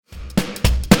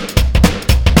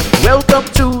welcome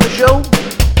to the show.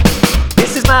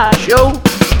 This is my show.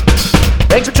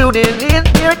 Thanks for tuning in.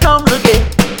 Here it comes again.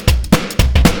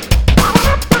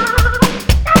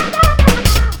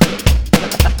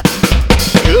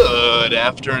 Good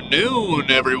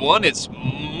afternoon, everyone. It's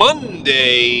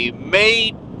Monday,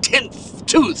 May 10th,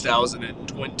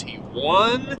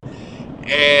 2021,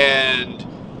 and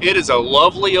it is a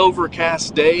lovely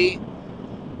overcast day.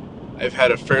 I've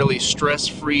had a fairly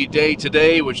stress-free day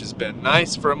today, which has been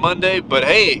nice for a Monday, but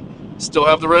hey, still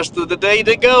have the rest of the day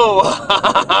to go.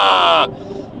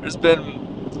 There's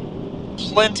been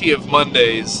plenty of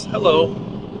Mondays. Hello.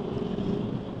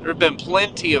 There have been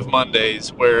plenty of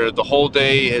Mondays where the whole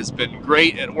day has been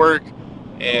great at work,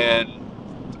 and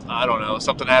I don't know,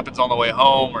 something happens on the way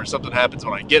home or something happens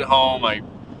when I get home. I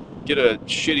get a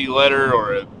shitty letter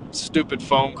or a stupid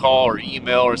phone call or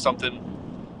email or something.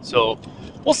 So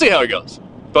we'll see how it goes.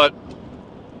 But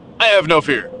I have no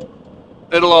fear.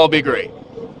 It'll all be great,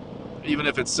 even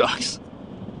if it sucks.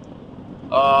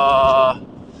 So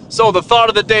the thought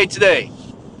of the day today,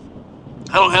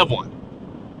 I don't have one.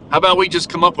 How about we just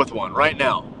come up with one right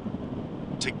now,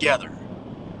 together,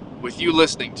 with you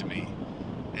listening to me,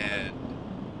 and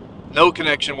no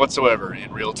connection whatsoever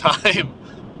in real time,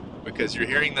 because you're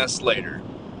hearing this later.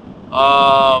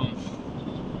 How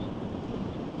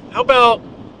about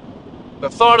the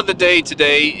thought of the day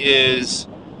today is,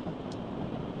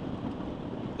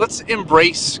 let's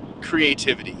embrace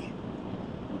creativity.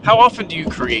 How often do you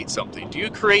create something? Do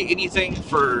you create anything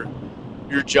for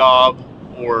your job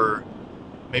or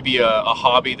maybe a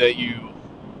hobby that you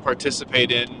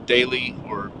participate in daily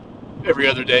or every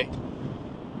other day?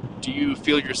 Do you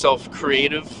feel yourself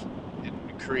creative in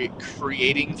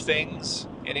creating things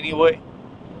in any way?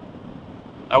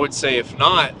 I would say if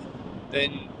not,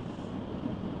 then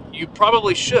you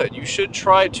probably should. You should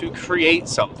try to create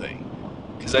something,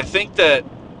 because I think that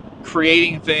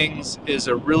creating things is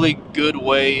a really good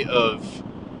way of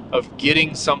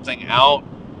getting something out,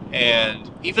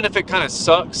 and even if it kind of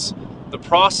sucks, the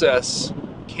process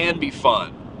can be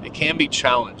fun. It can be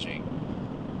challenging.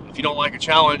 If you don't like a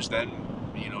challenge, then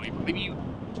maybe you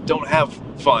don't have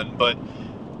fun. But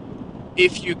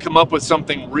if you come up with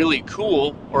something really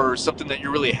cool or something that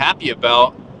you're really happy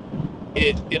about,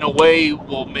 it in a way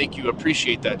will make you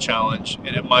appreciate that challenge,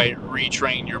 and it might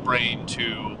retrain your brain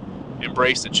to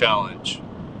embrace the challenge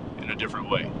in a different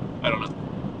way. I don't know.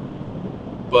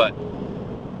 But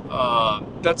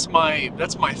that's my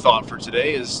thought for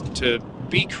today, is to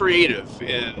be creative.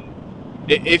 And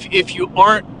if you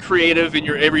aren't creative in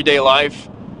your everyday life,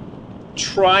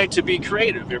 try to be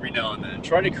creative every now and then.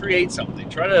 Try to create something.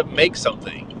 Try to make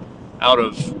something out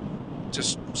of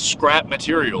just scrap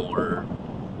material, or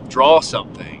draw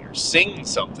something, or sing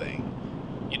something.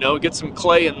 Get some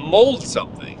clay and mold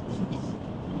something.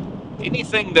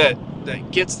 Anything that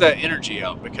gets that energy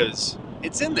out, because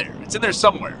it's in there. It's in there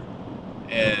somewhere.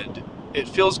 And it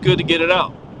feels good to get it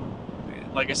out.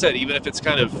 Like I said, even if it's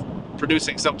kind of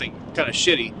producing something kind of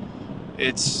shitty,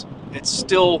 it's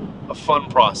still a fun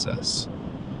process.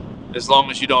 As long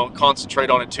as you don't concentrate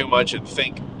on it too much and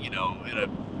think,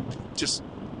 just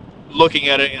looking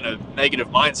at it in a negative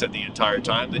mindset the entire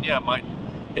time, then yeah,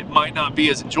 it might not be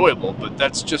as enjoyable. But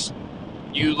that's just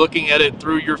you looking at it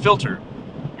through your filter,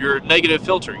 your negative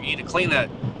filter. You need to clean that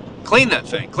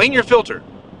thing. Clean your filter.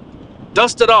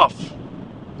 Dust it off.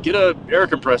 Get a air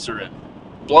compressor in.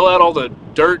 Blow out all the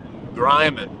dirt and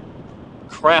grime and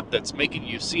crap that's making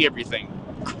you see everything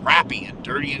crappy and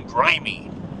dirty and grimy.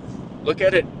 Look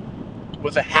at it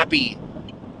with a happy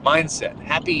mindset.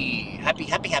 Happy. I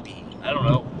don't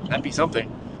know. Happy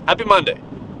something. Happy Monday.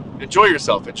 Enjoy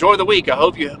yourself. Enjoy the week. I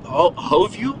hope you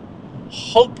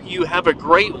have a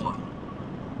great one.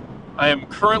 I am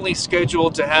currently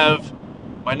scheduled to have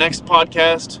my next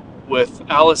podcast with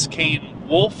Alice Kane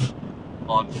Wolf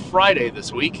on Friday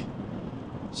this week.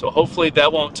 So hopefully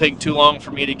that won't take too long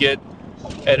for me to get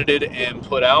edited and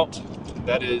put out.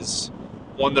 That is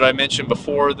one that I mentioned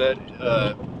before, that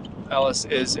Alice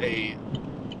is a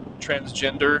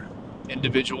transgender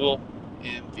individual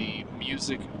in the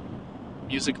music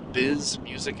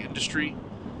industry.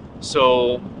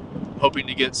 So hoping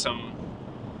to get some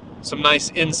nice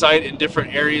insight in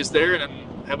different areas there, and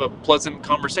have a pleasant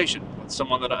conversation with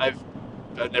someone that I've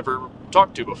never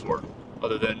talked to before,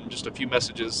 other than just a few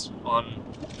messages on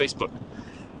Facebook.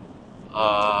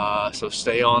 So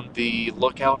stay on the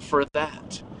lookout for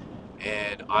that.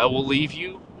 And I will leave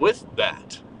you with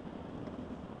that.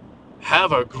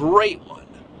 Have a great one.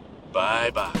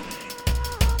 Bye-bye.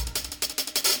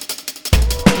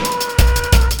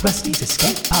 Rusty's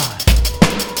Escape Pod.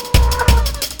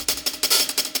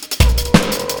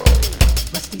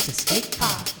 Rusty's Escape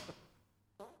Pod.